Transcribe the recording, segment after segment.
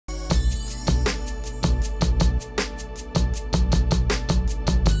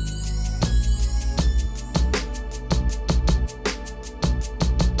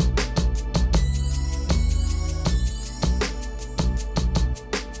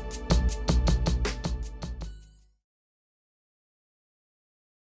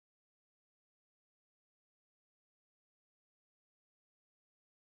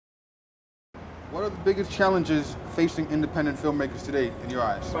What are the biggest challenges facing independent filmmakers today, in your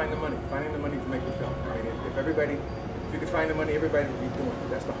eyes? Finding the money to make the film. I mean, if you could find the money, everybody would be doing it.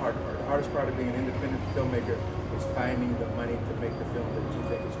 That's the hard part. The hardest part of being an independent filmmaker is finding the money to make the film that you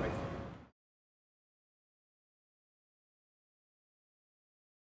think is right for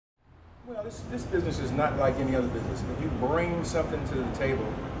you. Well, this business is not like any other business. If you bring something to the table,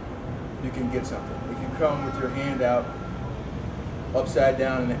 you can get something. If you come with your hand out, upside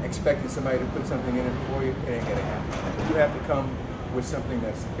down, and expecting somebody to put something in it for you, it ain't gonna happen. So you have to come with something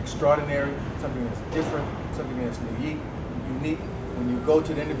that's extraordinary, something that's different, something that's unique. When you go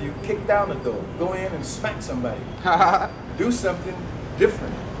to the interview, kick down the door, go in and smack somebody. Do something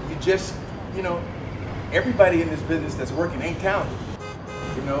different. You just, everybody in this business that's working ain't talented.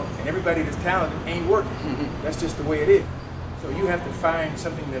 And everybody that's talented ain't working. That's just the way it is. So you have to find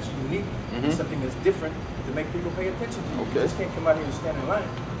something that's unique, something that's different to make people pay attention to you. You just can't come out here and stand in line.